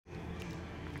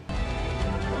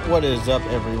What is up,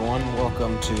 everyone?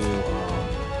 Welcome to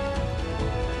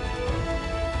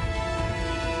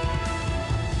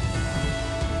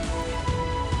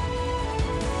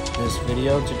this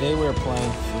video. Today we're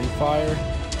playing Free Fire,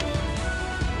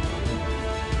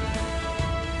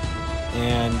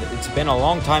 and it's been a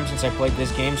long time since I played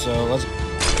this game, so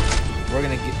we're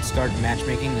gonna start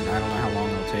matchmaking, and I don't know how long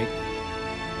it'll take,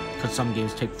 because some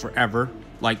games take forever,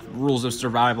 like Rules of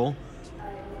Survival.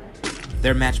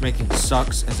 Their matchmaking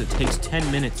sucks, as it takes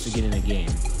 10 minutes to get in a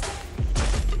game.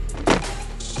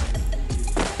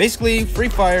 Basically, Free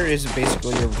Fire is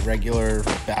basically a regular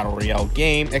Battle Royale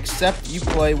game, except you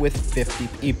play with 50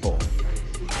 people.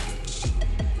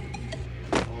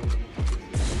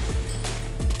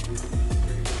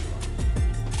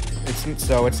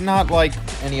 It's not like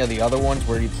any of the other ones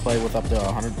where you play with up to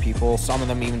 100 people. Some of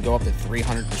them even go up to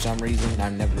 300 for some reason.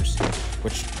 I've never,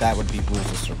 which that would be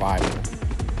Rules of Survival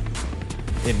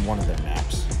in one of their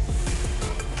maps.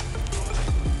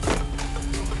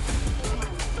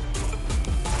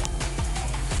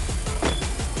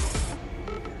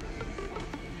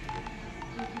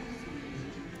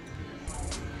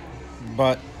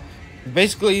 But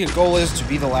basically, the goal is to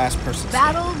be the last person.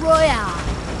 Battle Royale.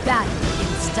 Battle in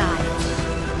style.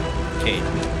 Okay.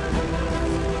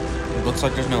 It looks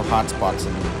like there's no hotspots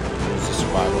in Rules of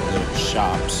Survival. There's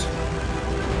shops,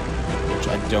 which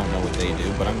I don't know what they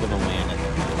do, but I'm gonna land it.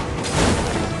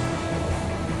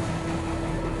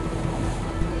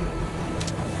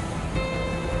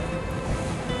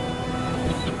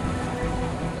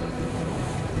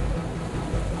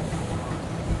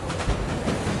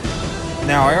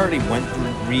 Now, I already went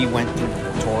through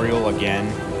the tutorial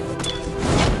again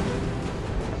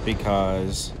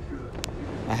because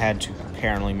I had to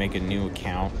apparently make a new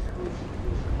account.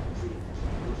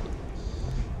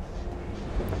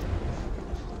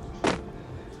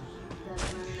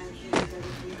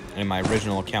 And my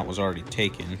original account was already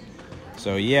taken.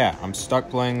 So yeah, I'm stuck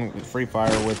playing Free Fire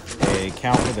with an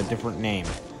account with a different name,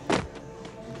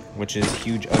 which is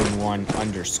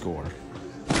HugeOwen1_.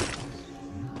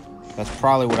 That's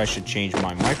probably what I should change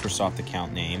my Microsoft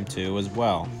account name to as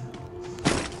well.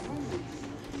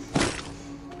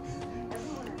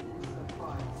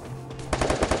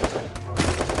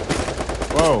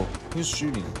 Whoa, who's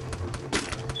shooting?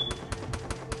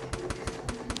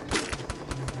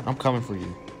 I'm coming for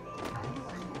you.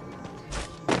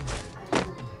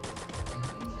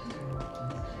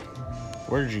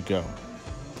 Where did you go?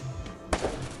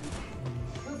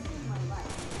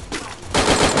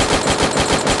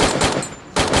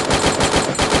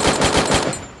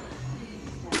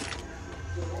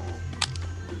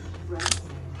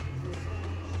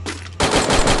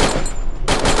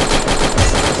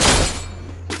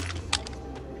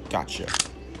 Gotcha.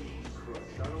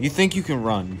 You think you can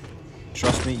run?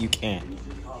 Trust me, you can't.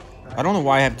 I don't know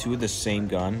why I have two of the same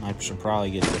gun. I should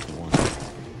probably get a different one.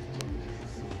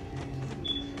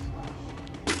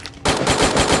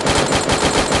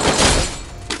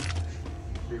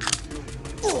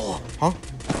 Huh?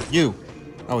 You!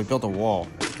 Oh, we built a wall.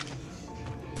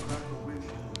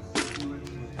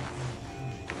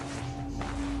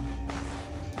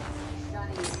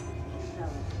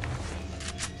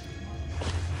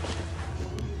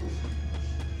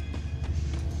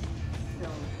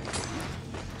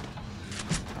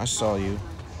 I saw you.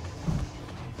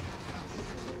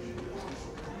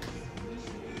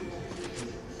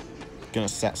 Gonna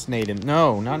assassinate him.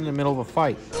 No, not in the middle of a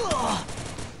fight.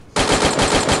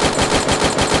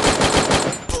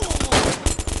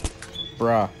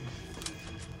 Bruh.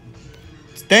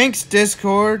 Thanks,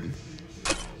 Discord.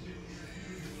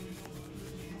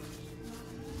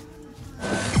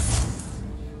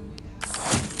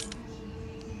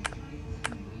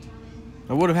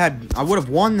 I would have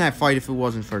won that fight if it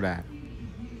wasn't for that.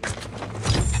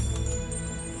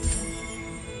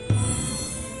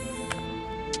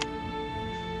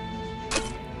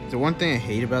 The one thing I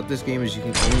hate about this game is you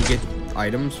can only get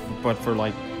items, but for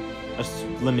like a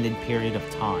limited period of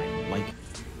time. Like,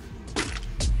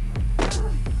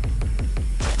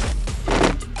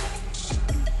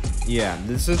 yeah,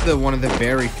 this is one of the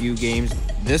very few games.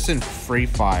 This and Free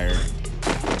Fire.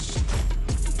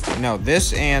 No,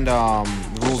 this and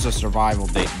Rules of Survival,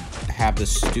 they have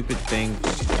this stupid thing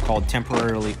called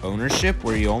temporarily ownership,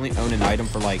 where you only own an item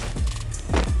for like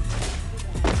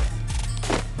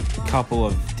a couple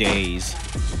of days.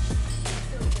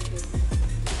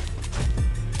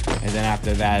 And then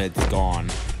after that, it's gone.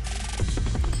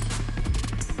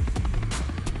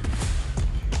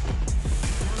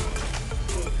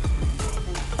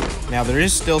 Now, there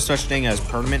is still such thing as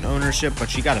permanent ownership,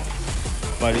 but you gotta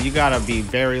be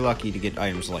very lucky to get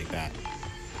items like that.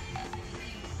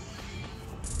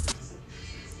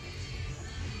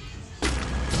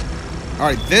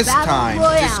 Alright, this Battle time,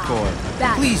 Royale. Discord.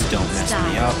 Battle Please don't mess me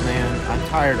style. up, man. I'm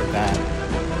tired of that.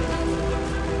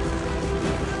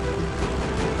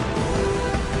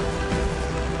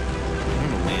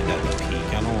 I'm gonna land at the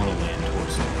peak. I don't want to land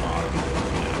towards the bottom.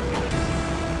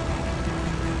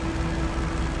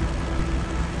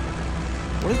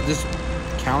 What is this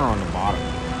counter on the bottom?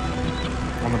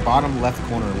 On the bottom left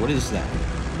corner, what is that?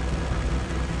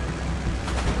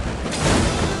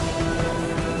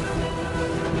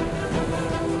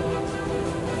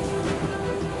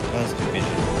 That's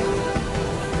division.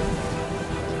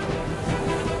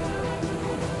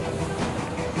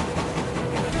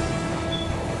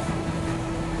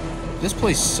 This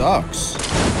place sucks.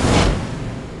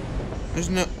 There's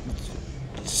no...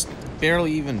 It's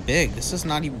barely even big. This is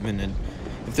not even a...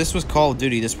 If this was Call of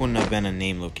Duty, this wouldn't have been a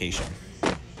name location.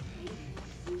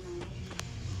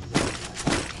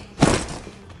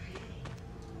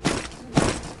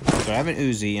 So I have an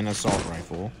Uzi, an assault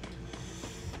rifle.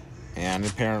 And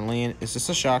apparently, is this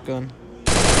a shotgun?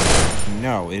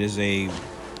 No, it is a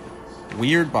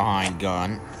weird behind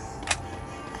gun.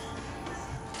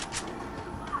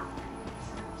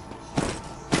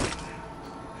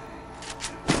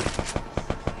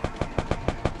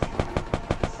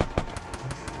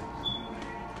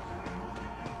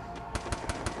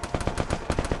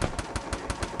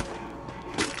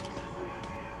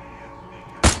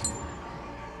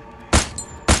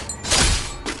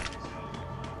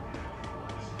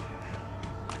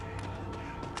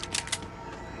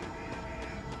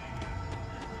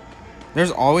 There's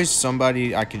always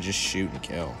somebody I could just shoot and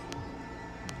kill.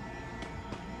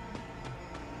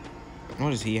 What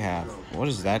does he have? What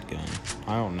is that gun?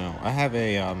 I don't know. I have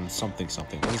a, something.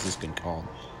 What is this gun called?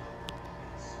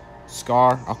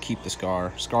 Scar? I'll keep the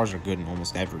Scar. Scars are good in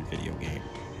almost every video game.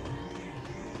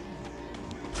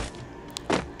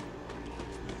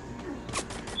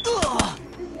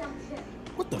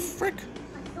 What the frick?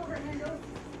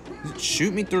 Does it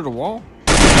shoot me through the wall?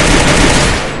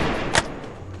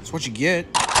 That's what you get.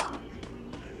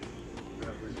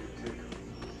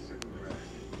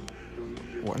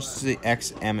 What's the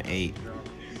XM8?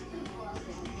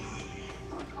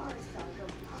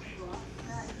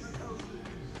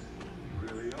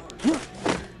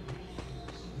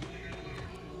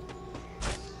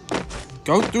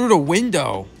 Go through the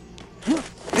window.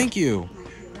 Thank you.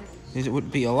 It would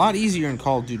be a lot easier in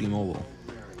Call of Duty Mobile.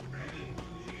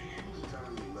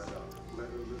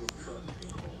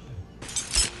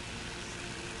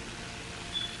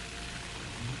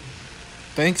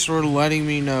 Thanks for letting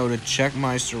me know to check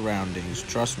my surroundings.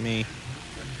 Trust me,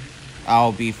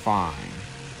 I'll be fine.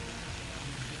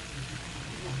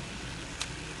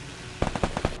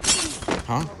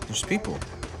 Huh? There's people.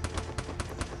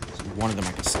 One of them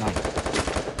I can snipe.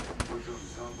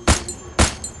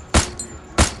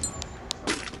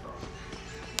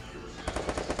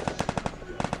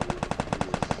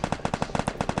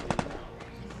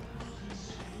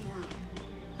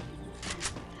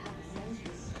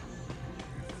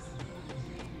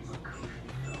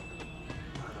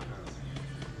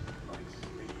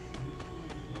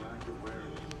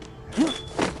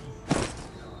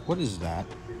 What is that?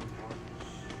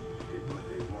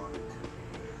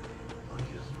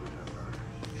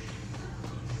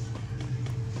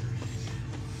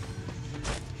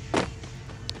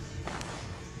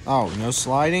 Oh, no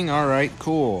sliding? Alright,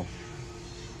 cool.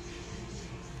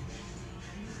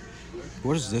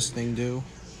 What does this thing do?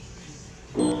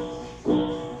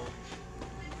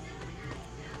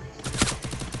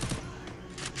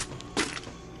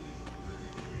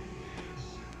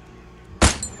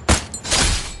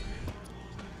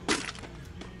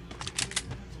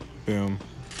 Boom.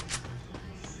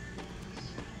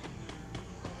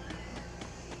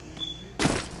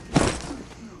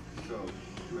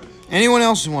 Anyone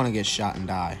else who want to get shot and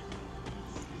die?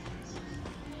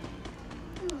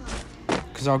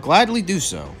 Because I'll gladly do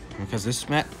so. Because this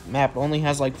map only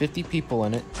has like 50 people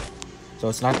in it. So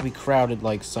it's not going to be crowded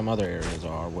like some other areas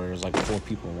are, where there's like 4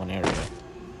 people in one area.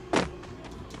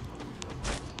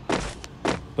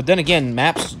 But then again,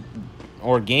 maps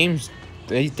or games,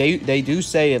 they do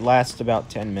say it lasts about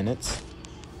 10 minutes.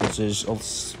 Which is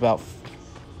about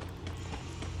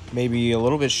maybe a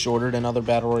little bit shorter than other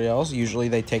battle royales. Usually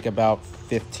they take about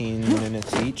 15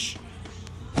 minutes each.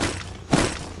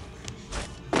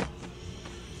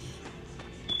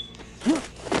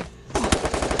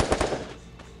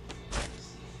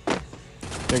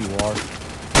 There you are.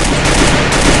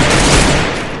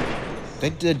 They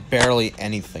did barely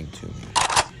anything to me.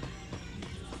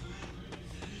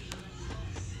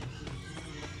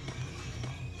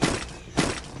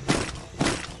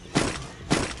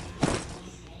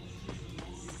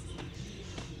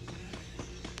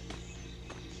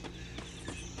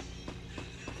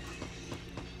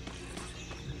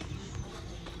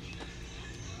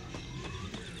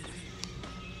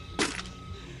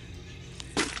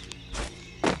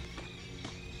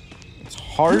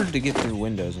 hard to get through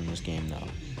windows in this game, though.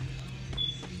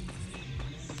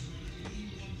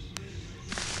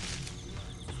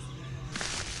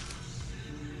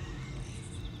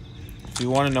 If you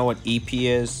want to know what EP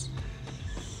is,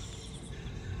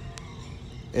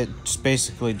 it's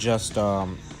basically just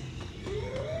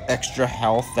extra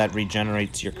health that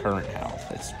regenerates your current health.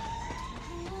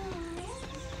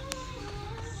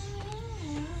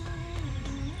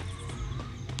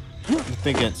 I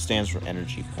think it stands for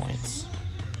energy points.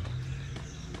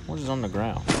 What is on the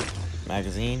ground?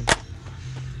 Magazine?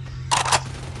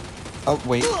 Oh,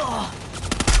 wait.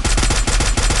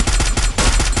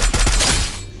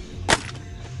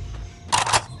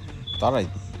 Thought I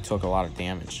took a lot of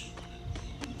damage.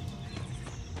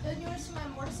 You want to see my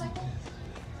motorcycle?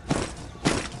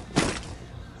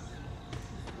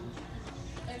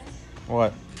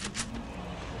 What?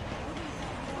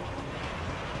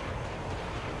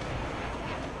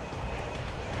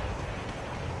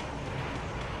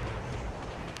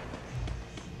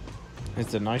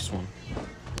 It's a nice one.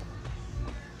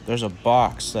 There's a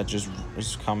box that just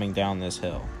is coming down this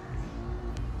hill.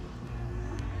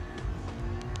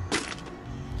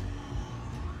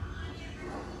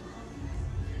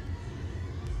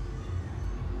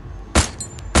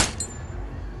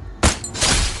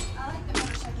 I like the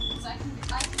motorcycle because I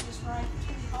can just ride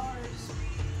between cars.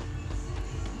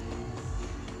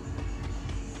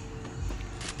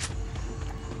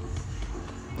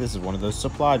 This is one of those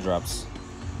supply drops.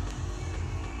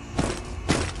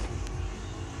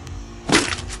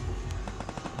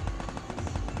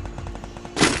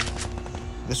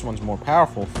 This one's more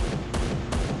powerful.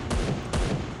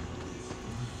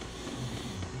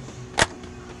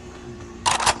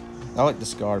 I like the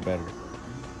Scar better.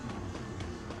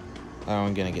 Oh,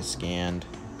 I'm gonna get scanned.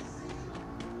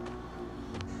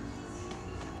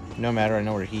 No matter, I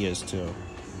know where he is too.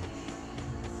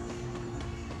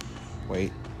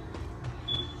 Wait.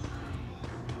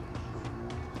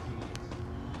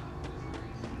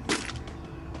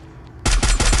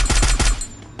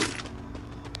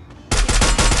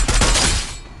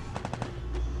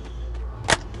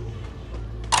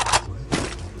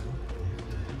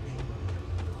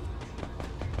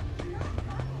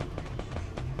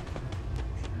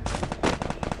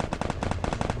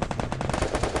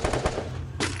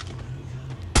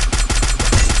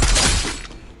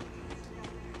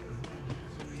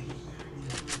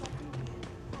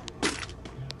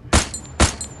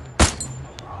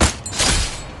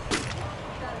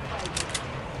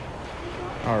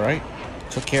 Alright,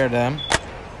 took care of them.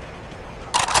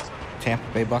 Tampa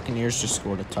Bay Buccaneers just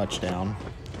scored a touchdown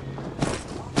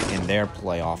in their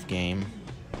playoff game.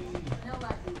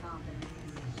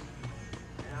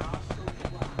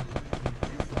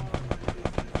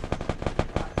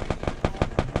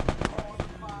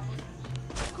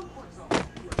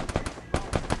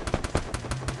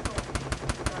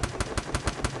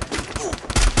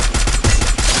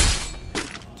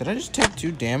 Did I just take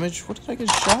 2 damage? What did I get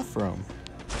shot from?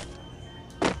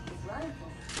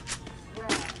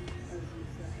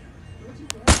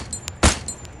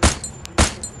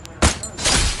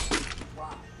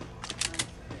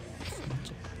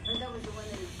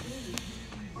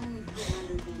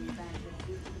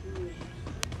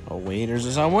 Oh wait, there's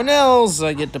someone else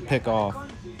I get to pick off.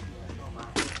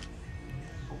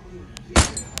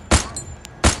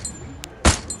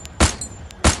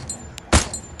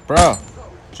 Bro,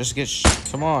 just get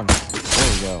come on.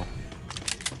 There we go.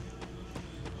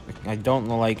 I don't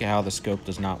like how the scope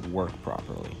does not work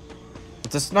properly.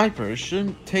 It's a sniper. It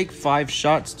shouldn't take 5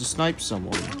 shots to snipe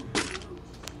someone.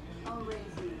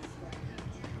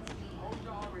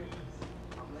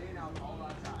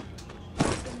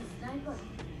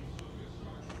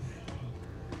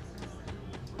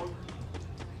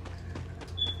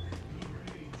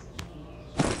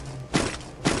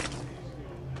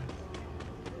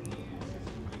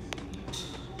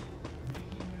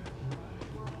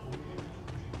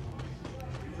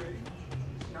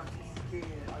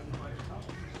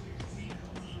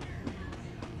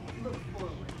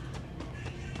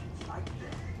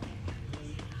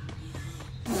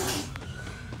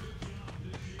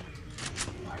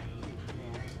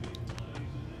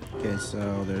 Okay,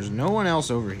 so there's no one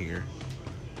else over here.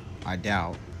 I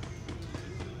doubt.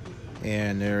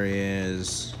 And there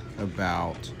is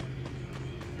about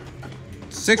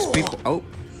 6 people. Oh.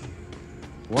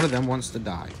 One of them wants to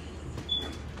die.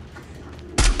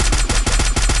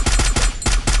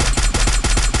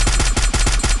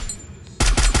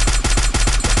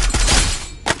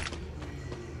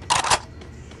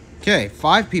 Okay,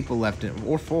 5 people left it,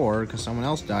 or 4, because someone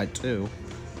else died too.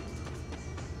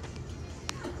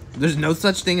 There's no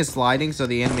such thing as sliding, so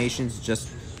the animation's just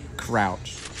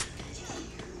crouch.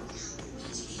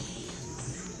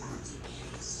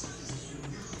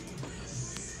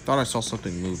 Thought I saw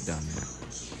something move down there.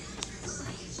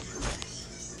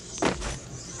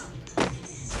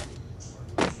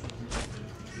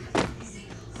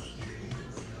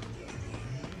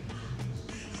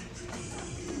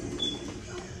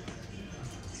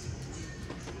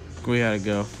 We gotta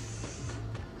go.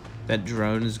 That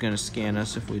drone is gonna scan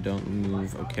us if we don't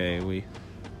move. Okay,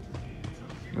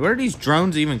 where are these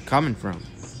drones even coming from?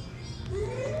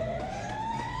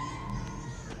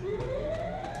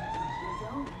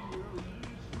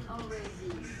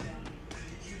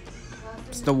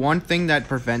 It's the one thing that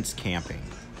prevents camping.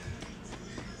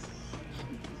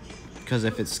 Because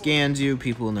if it scans you,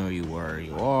 people know where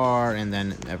you are, and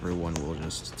then everyone will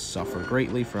just suffer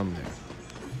greatly from there.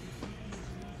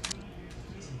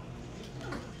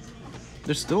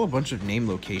 There's still a bunch of named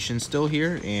locations still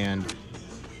here, and,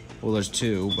 well, there's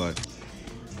 2, but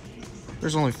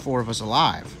there's only 4 of us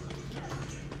alive.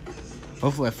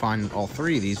 Hopefully I find all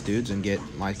 3 of these dudes and get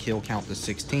my kill count to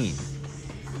 16.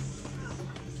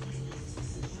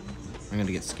 I'm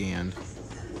gonna get scanned.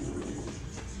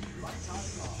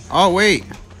 Oh, wait!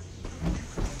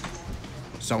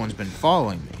 Someone's been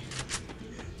following me.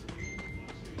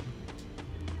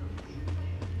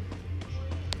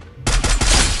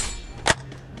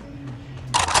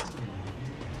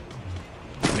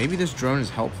 Maybe this drone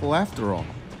is helpful after all.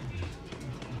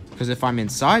 Because if I'm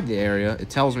inside the area, it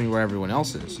tells me where everyone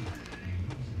else is.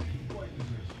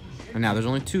 And now there's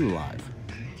only 2 alive.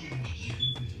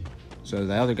 So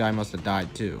the other guy must have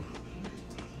died too.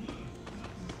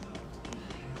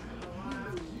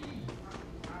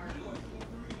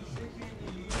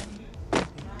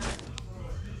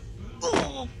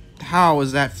 How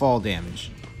is that fall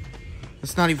damage?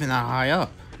 It's not even that high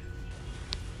up.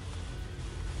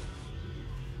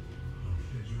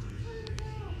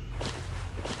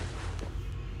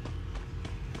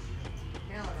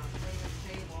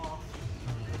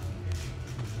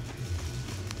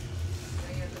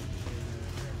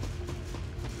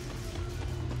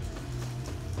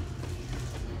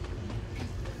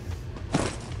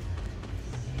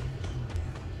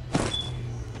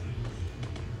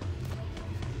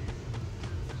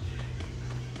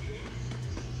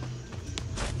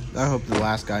 I hope the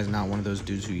last guy's not one of those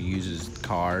dudes who uses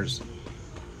cars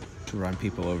to run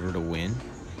people over to win.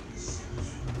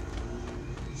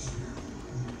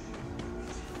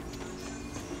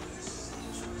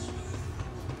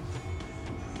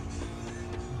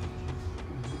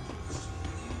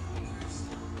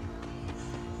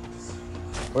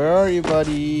 Where are you,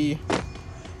 buddy?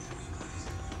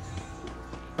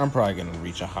 I'm probably gonna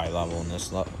reach a high level in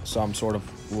this level, so I'm sort of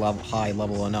high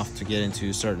level enough to get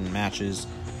into certain matches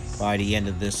by the end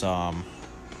of this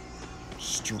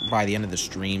by the end of the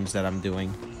streams that I'm doing.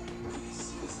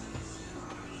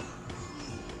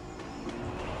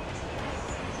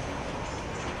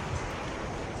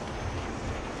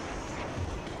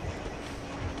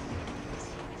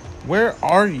 Where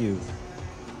are you?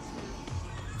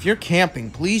 If you're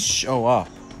camping, please show up.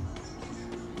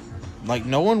 Like,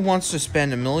 no one wants to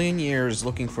spend a million years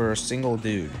looking for a single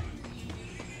dude.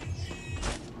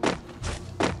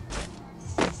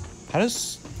 How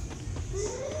does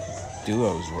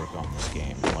duos work on this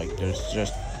game? Like, there's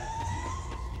just...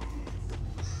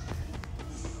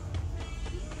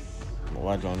 Well,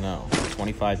 I don't know.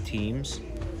 25 teams?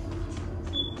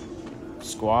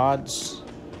 Squads?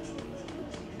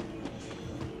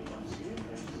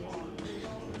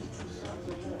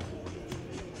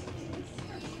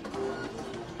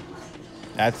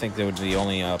 I think there would be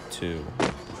only up to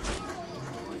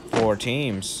 4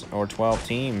 teams or 12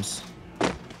 teams.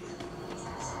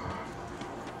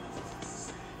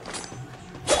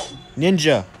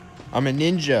 Ninja. I'm a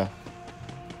ninja.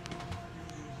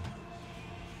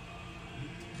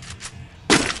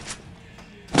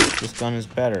 This gun is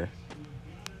better.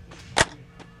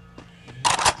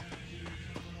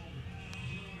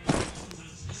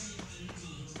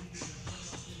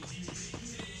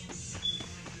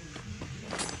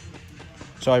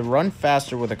 So I run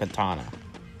faster with a katana.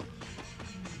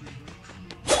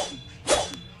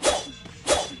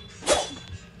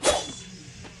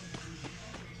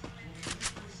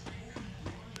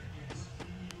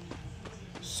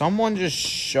 Someone just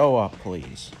show up,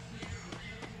 please.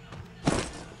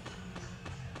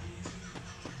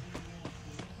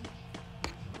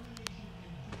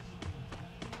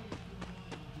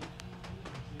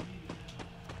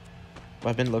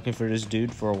 I've been looking for this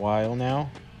dude for a while now.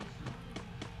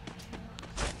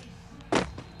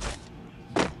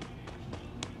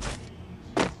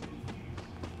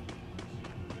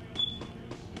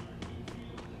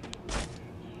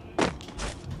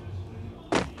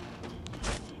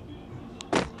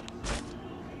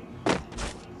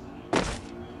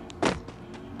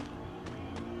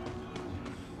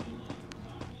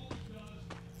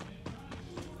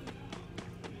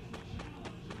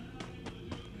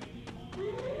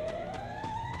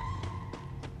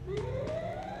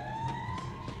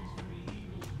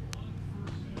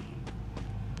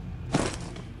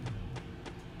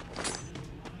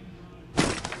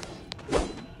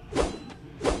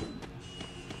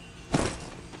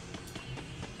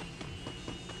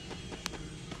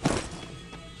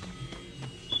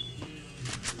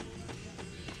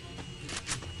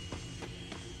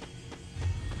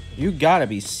 You gotta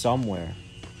be somewhere.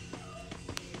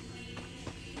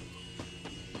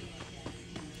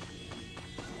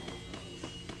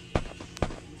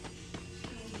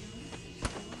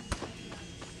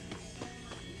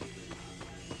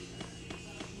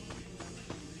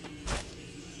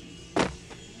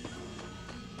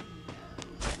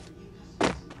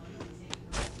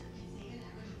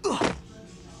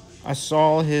 I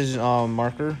saw his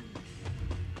marker.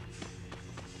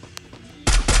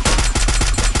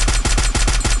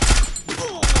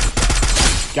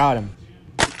 Got him.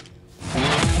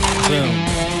 Boom.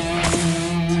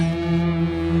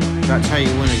 That's how you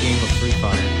win a game of Free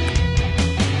Fire.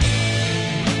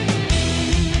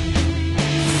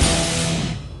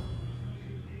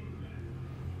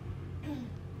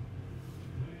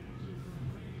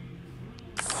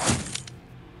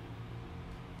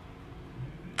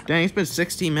 Dang, it's been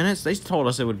 16 minutes? They told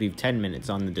us it would be 10 minutes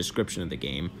on the description of the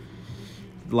game.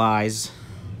 Lies.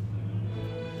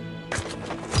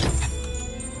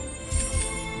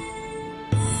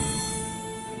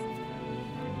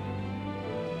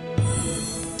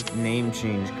 Name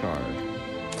change card.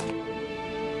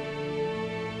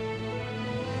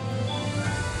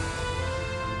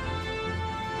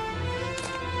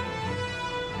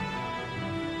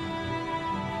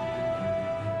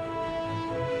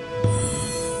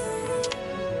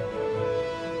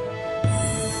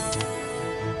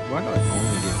 Why do I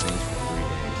only get things for 3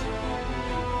 days?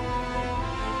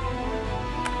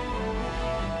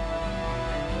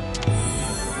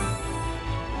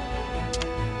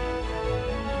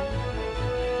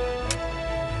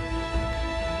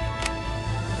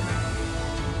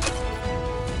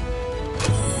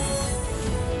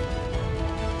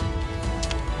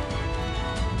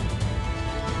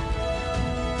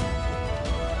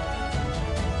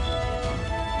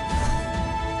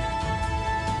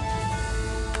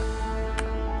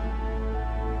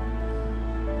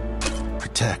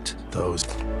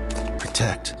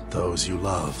 Protect those you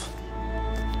love.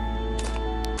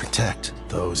 Protect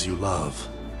those you love.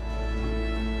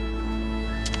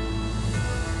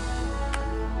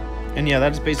 And yeah,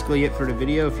 that's basically it for the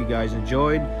video. If you guys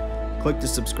enjoyed, click the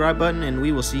subscribe button, and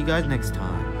we will see you guys next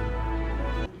time.